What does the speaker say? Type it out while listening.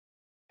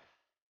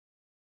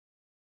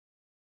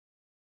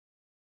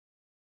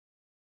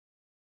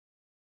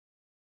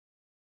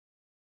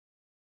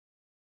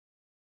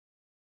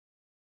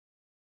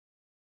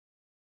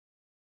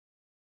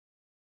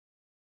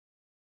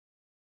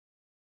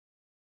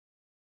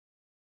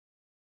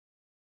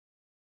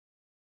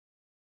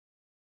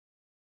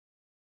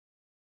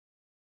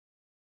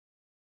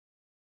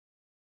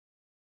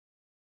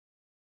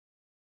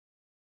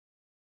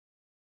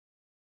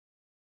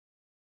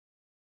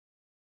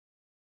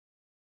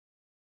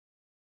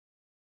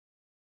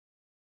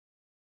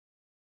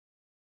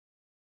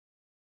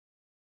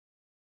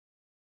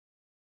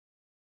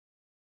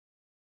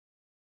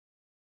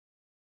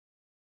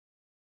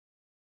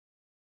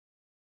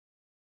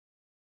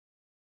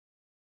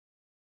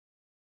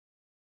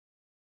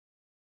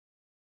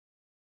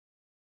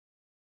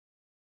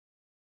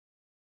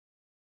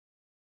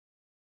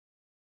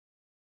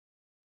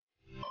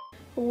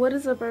What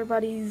is up,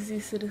 everybody?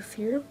 Zeus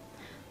here.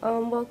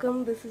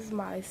 Welcome. This is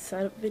my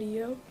setup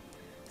video.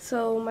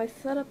 So my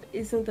setup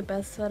isn't the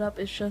best setup.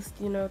 It's just,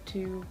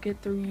 to get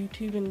through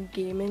YouTube and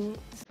gaming.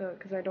 So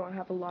because I don't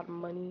have a lot of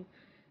money,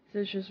 so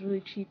it's just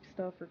really cheap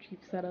stuff or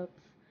cheap setups,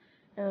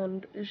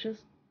 and it's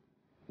just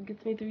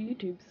gets me through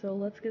YouTube. So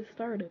let's get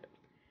started.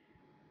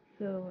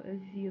 So as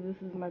you see,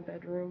 this is my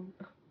bedroom.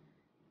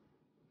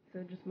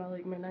 So just my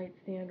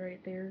nightstand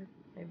right there,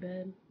 my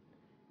bed,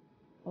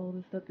 all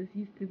this stuff. This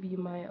used to be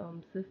my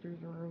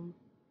sister's room.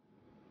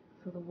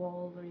 So the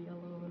walls are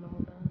yellow and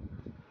all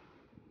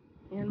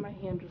that. And my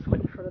hand just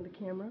went in front of the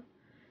camera.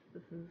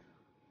 This is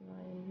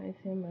my nice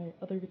hand, my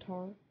other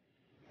guitar.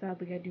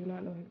 Sadly, I do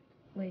not know how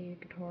to play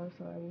a guitar,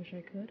 so I wish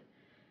I could.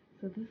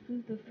 So this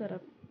is the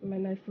setup, my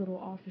nice little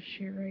office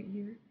chair right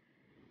here.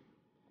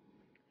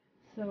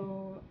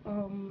 So,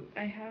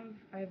 I have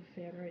a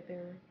fan right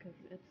there, because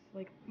it's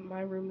like,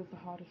 my room is the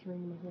hottest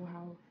room in the whole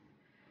house.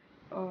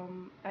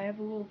 I have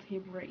a little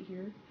table right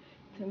here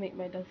to make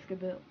my desk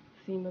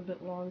seem a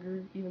bit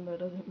longer, even though it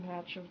doesn't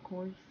match, of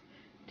course,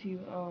 to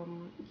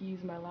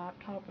use my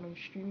laptop when I'm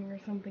streaming or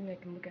something. I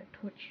can look at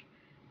Twitch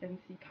and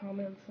see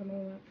comments and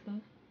all that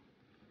stuff.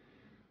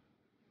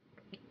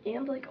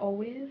 And like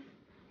always,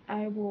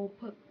 I will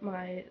put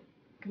my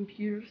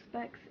computer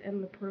specs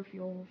and the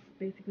peripherals,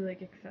 basically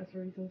like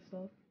accessories and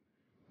stuff,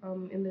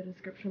 in the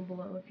description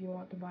below if you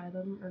want to buy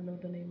them or know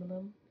the name of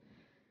them.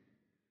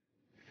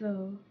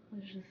 So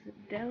let's just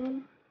sit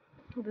down.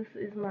 This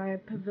is my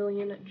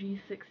Pavilion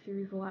G6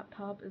 series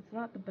laptop. It's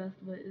not the best,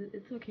 but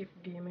it's okay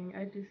for gaming.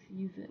 I just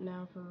use it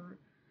now for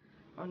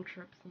on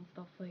trips and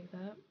stuff like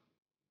that.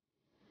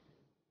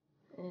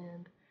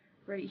 And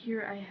right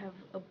here I have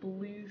a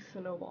blue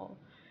snowball.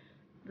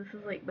 This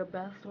is like the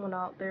best one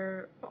out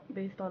there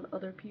based on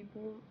other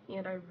people,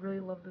 and I really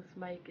love this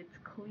mic. It's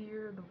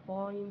clear, the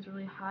volume's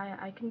really high.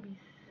 I can be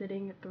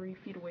sitting 3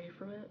 feet away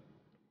from it.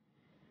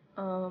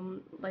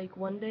 Like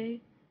one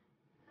day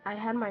I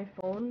had my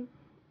phone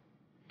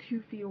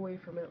 2 feet away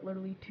from it,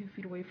 literally 2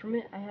 feet away from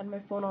it. I had my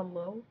phone on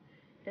low,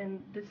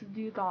 and this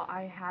dude thought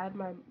I had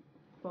my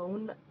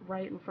phone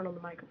right in front of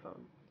the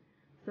microphone.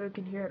 So it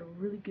can hear at a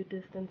really good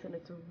distance, and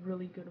it's a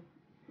really good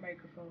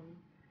microphone.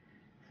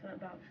 Spent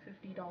about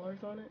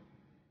 $50 on it.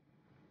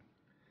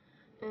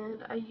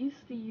 And I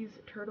used to use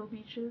Turtle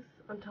Beaches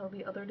until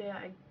the other day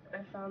I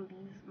found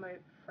these. My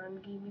friend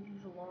gave me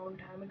these a long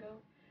time ago.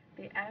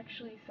 They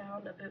actually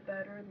sound a bit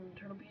better than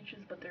Turtle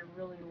Beaches, but they're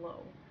really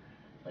low.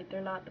 Like,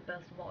 they're not the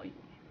best volume.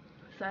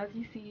 So as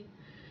you see,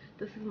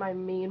 this is my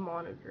main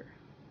monitor.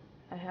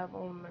 I have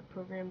all my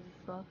programs and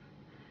stuff.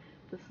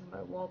 This is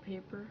my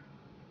wallpaper.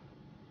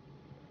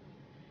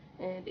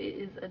 And it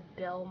is a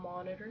Dell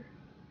monitor.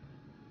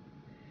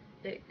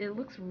 It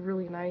looks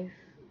really nice.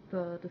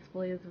 The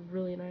display is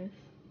really nice.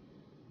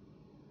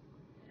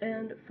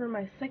 And for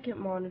my second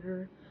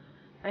monitor,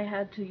 I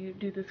had to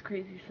do this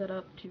crazy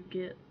setup to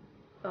get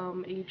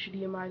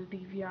HDMI to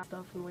DVI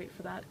stuff and wait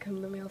for that to come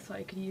in the mail so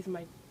I could use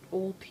my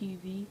old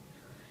TV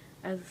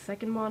as a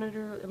second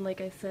monitor. And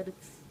like I said,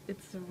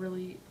 it's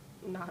really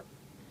not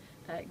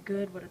that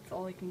good, but it's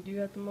all I can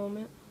do at the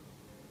moment.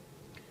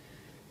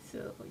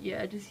 So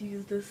yeah, I just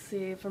use this.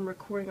 Say if I'm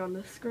recording on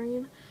this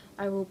screen,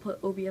 I will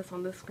put OBS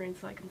on this screen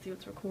so I can see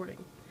what's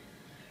recording.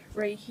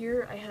 Right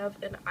here I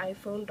have an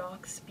iPhone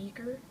dock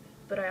speaker,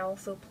 but I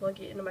also plug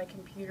it into my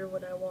computer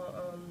when I want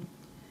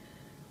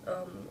a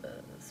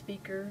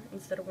speaker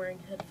instead of wearing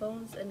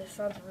headphones, and it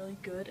sounds really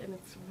good, and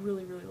it's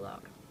really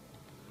loud.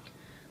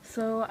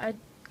 So I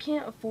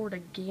can't afford a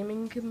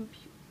gaming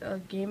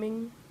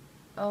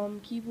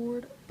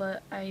keyboard,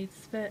 but I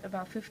spent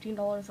about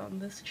 $15 on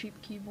this cheap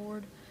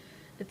keyboard.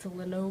 It's a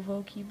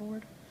Lenovo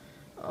keyboard.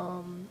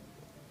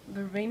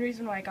 The main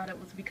reason why I got it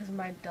was because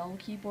my Dell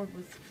keyboard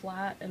was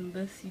flat, and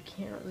this you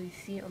can't really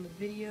see it on the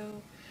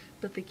video,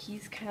 but the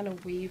keys kind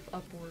of wave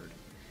upward,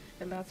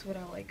 and that's what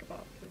I like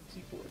about the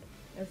keyboard.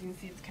 As you can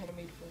see, it's kind of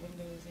made for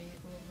Windows 8 a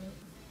little bit.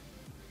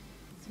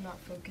 It's not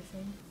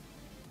focusing.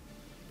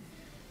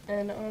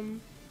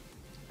 And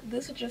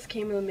this just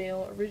came in the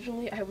mail.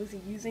 Originally I was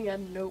using a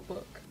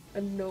notebook. A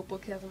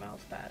notebook has a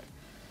mouse pad.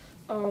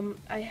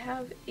 I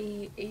have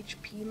a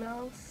HP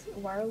mouse,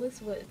 wireless,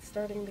 but it's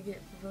starting to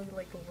get really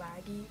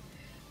laggy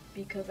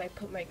because I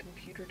put my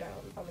computer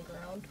down on the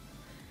ground.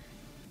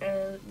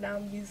 And now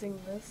I'm using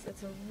this.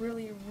 It's a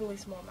really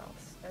small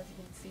mouse. As you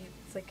can see,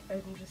 it's like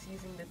I'm just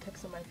using the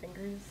tips of my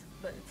fingers,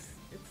 but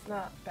it's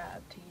not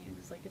bad to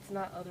use. Like, it's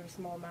not other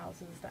small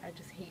mouses that I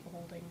just hate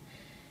holding.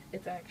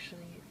 It's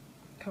actually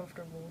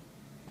comfortable.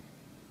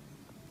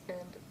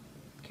 And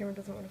the camera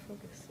doesn't want to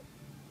focus.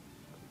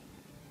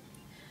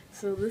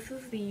 So this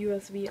is the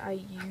USB I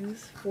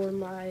use for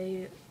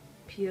my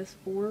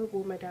PS4,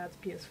 well, my dad's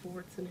PS4,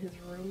 it's in his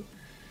room.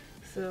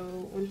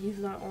 So when he's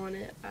not on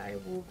it, I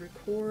will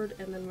record,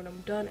 and then when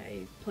I'm done,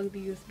 I plug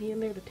the USB in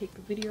there to take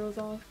the videos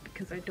off,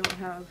 because I don't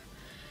have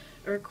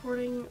a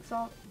recording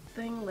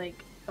thing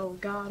like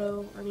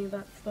Elgato or any of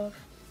that stuff.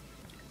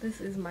 This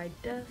is my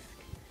desk.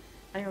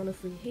 I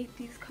honestly hate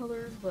these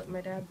colors, but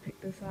my dad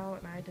picked this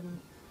out,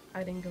 and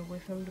I didn't go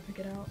with him to pick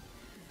it out.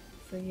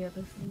 So yeah,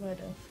 this is my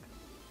desk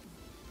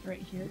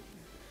right here.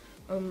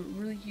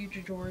 Really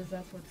huge drawers,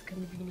 that's what's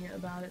convenient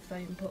about it, so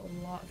I can put a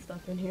lot of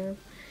stuff in here.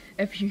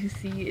 If you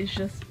see, it's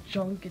just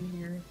junk in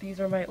here. These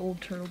are my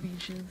old Turtle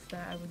Beaches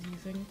that I was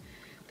using.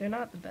 They're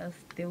not the best.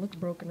 They look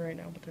broken right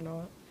now, but they're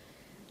not.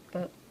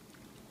 But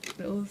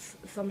those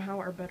somehow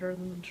are better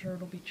than the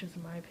Turtle Beaches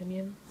in my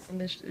opinion.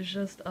 And this is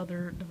just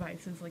other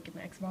devices like an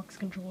Xbox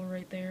controller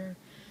right there,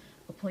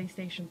 a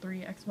PlayStation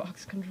 3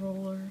 Xbox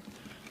controller,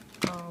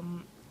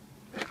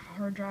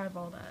 hard drive,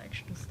 all that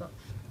extra stuff.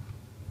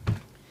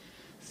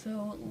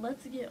 So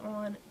let's get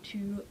on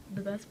to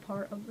the best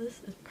part of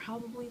this, is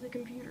probably the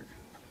computer.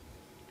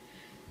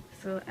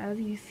 So as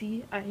you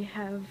see, I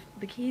have,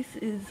 the case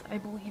is, I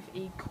believe,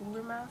 a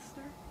Cooler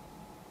Master.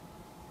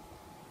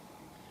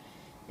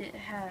 It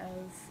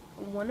has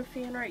one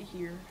fan right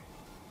here,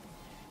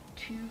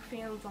 two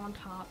fans on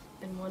top,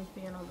 and one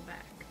fan on the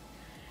back.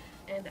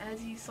 And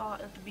as you saw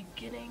at the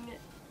beginning,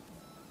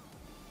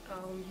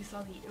 you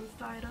saw the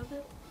inside of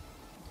it.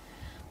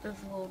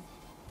 There's a little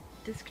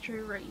disc tray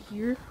right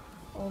here.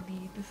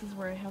 This is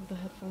where I have the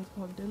headphones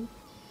plugged in.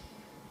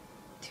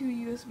 Two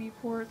USB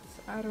ports,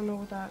 I don't know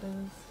what that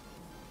is.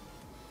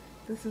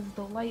 This is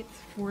the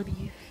lights for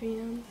the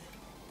fans.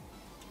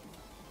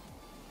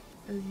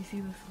 As you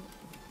see, this is,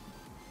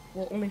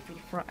 well, only for the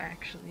front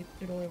actually,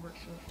 it only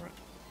works for the front.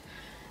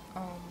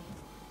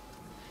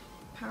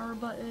 Power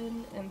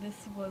button, and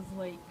this was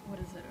like, what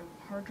is it, a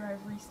hard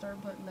drive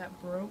restart button that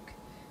broke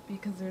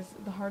because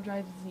the hard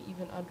drive isn't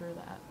even under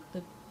that.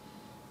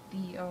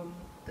 The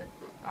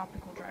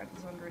optical drive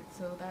is under it,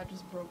 so that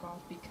just broke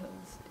off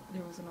because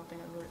there was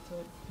nothing under it, so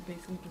it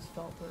basically just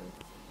fell through.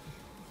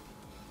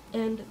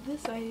 And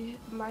this, I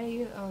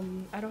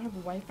don't have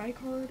a Wi-Fi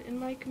card in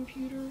my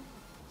computer,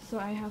 so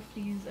I have to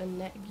use a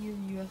Netgear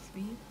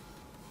USB,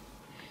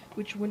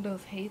 which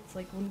Windows hates.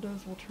 Like,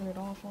 Windows will turn it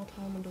off all the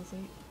time, Windows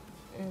 8.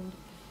 And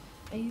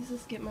I use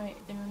this to get my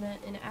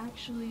internet, and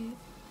actually,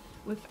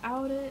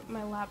 without it,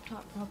 my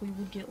laptop probably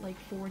would get like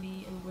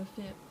 40, and with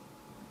it,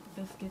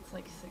 this gets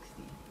like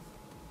 60.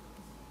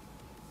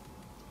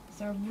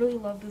 So I really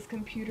love this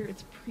computer.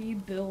 It's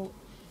pre-built.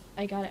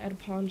 I got it at a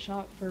pawn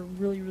shop for a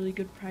really, really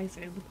good price.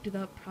 I looked it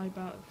up, probably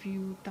about a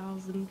few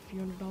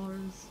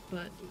 $100,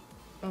 but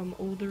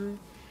older.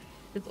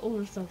 It's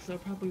older stuff, so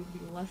it probably would be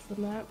less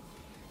than that.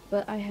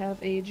 But I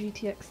have a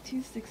GTX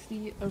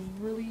 260, a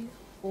really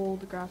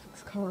old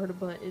graphics card,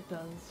 but it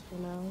does for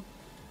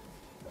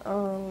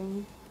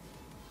now.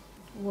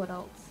 What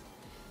else?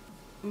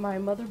 My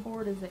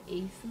motherboard is an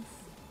Asus.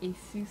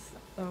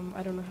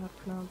 I don't know how to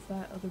pronounce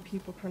that. Other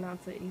people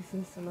pronounce it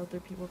Asus, and other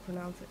people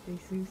pronounce it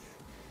Asus,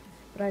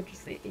 but I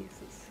just say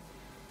Asus.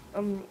 I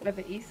have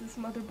an Asus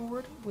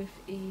motherboard with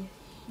a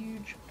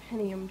huge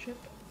phenom chip.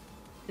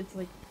 It's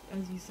like,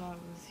 as you saw, it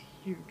was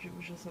huge. It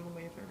was just in the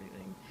way of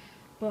everything.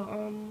 But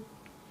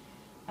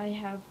I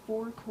have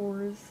 4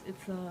 cores.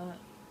 It's a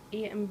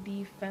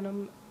AMD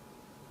Phenom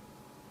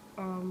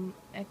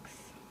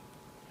X.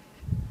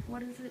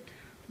 What is it?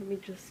 Let me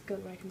just go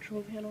to my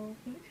control panel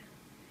real quick.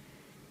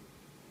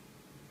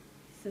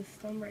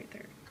 System right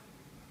there.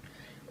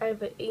 I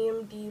have an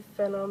AMD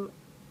Phenom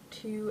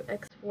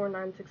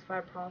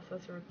 2X4965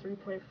 processor,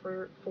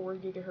 3.4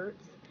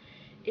 gigahertz,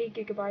 8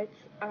 gigabytes.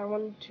 I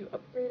wanted to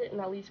upgrade it and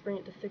at least bring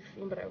it to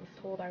 16, but I was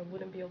told I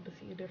wouldn't be able to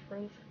see a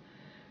difference.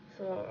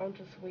 So I'll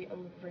just wait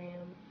on the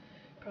RAM.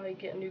 Probably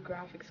get a new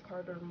graphics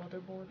card or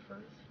motherboard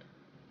first.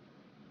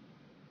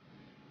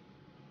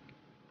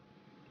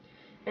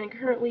 And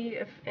currently,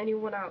 if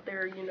anyone out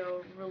there,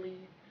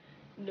 really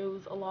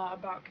knows a lot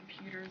about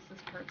computers,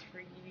 this part's for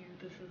you.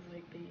 This is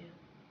like the,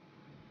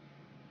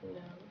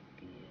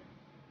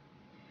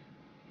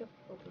 yep,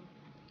 open.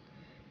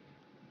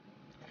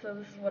 So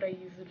this is what I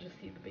use to just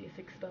see the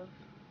basic stuff.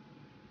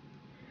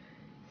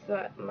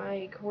 So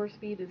my core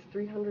speed is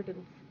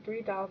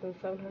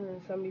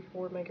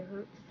 3,774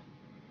 megahertz.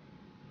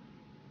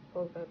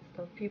 All that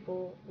stuff.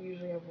 People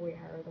usually have way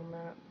higher than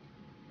that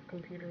for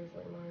computers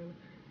like mine.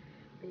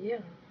 But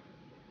yeah.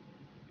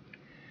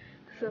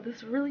 So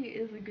this really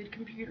is a good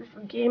computer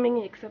for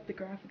gaming, except the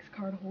graphics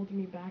card holds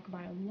me back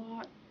by a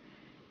lot.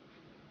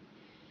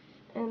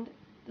 And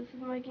this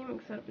is my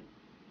gaming setup.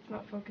 It's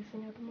not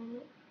focusing at the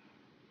moment.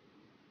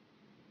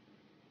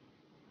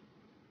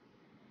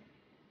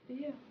 But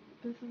yeah,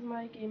 this is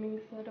my gaming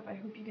setup. I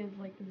hope you guys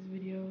like this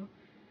video.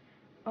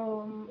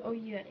 Oh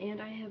yeah,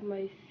 and I have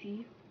my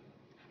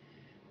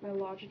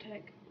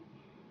logitech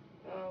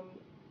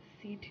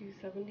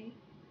C270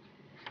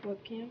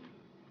 webcam.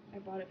 I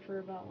bought it for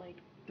about like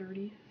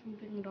 30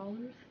 something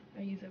dollars.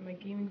 I use it in my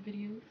gaming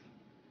videos.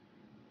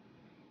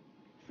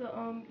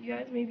 So you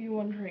guys may be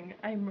wondering,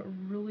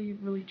 I'm really,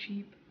 really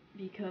cheap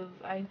because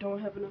I don't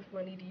have enough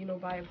money to,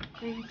 buy a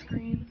green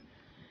screen.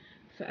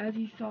 So as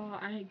you saw,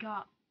 I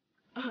got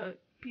a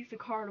piece of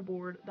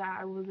cardboard that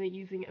I wasn't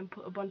using and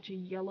put a bunch of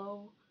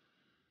yellow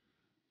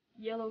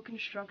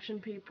construction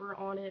paper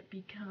on it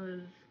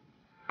because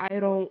I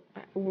don't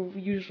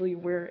usually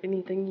wear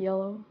anything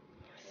yellow.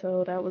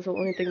 So that was the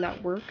only thing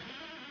that worked.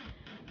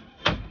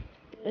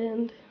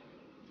 And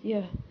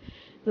yeah,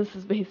 This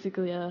is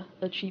basically a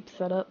cheap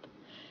setup.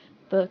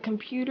 The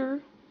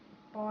computer,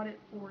 bought it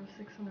for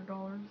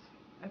 $600.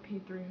 I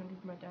paid $300,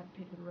 my dad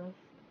paid the rest.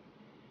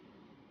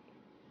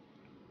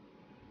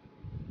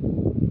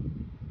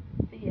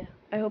 But yeah,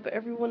 I hope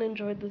everyone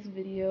enjoyed this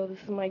video. This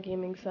is my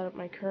gaming setup,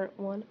 my current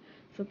one.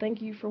 So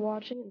thank you for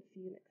watching.